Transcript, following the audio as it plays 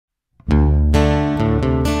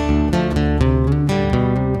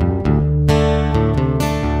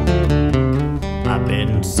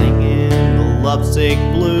Lovesick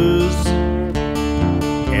Blues.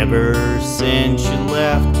 Ever since you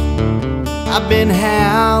left, I've been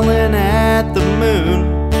howling at the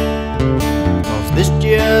moon, 'cause this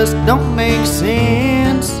just don't make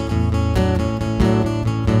sense.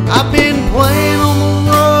 I've been playing on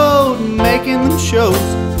the road, making them shows,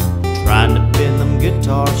 trying to bend them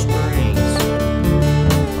guitar strings,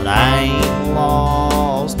 but I ain't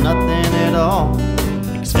lost nothing at all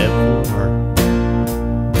except for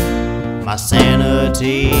my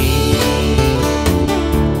sanity.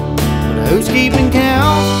 But who's keeping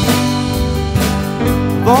count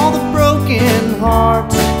of all the broken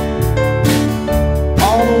hearts,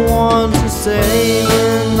 all the ones who say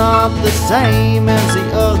we're not the same as the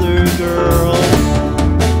other girls?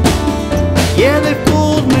 Yeah, they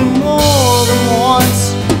fooled me more than once.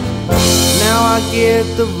 Now I get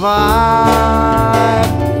the vibe.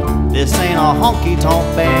 This ain't a honky-tonk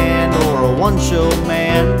band or a one-show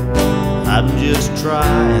man. I'm just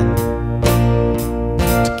trying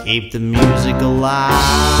to keep the music alive.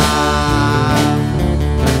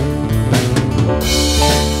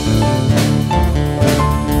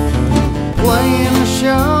 Playing a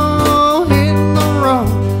show, hitting the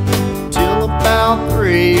road till about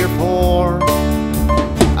 3 or 4.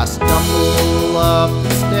 I stumble up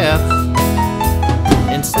the steps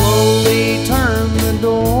and slowly turn the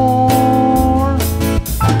door.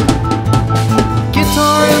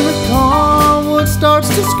 Guitar in the car, wood starts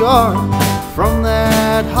to scar from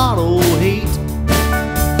that hot old heat.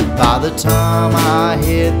 By the time I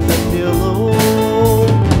hit the pillow,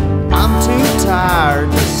 I'm too tired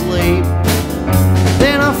to sleep.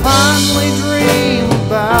 Then I finally dream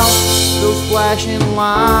about those flashing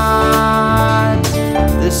lights.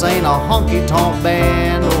 This ain't a honky-tonk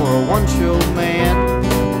band or a one-show man.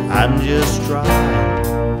 I'm just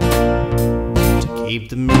trying to keep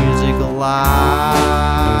the music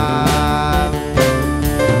alive.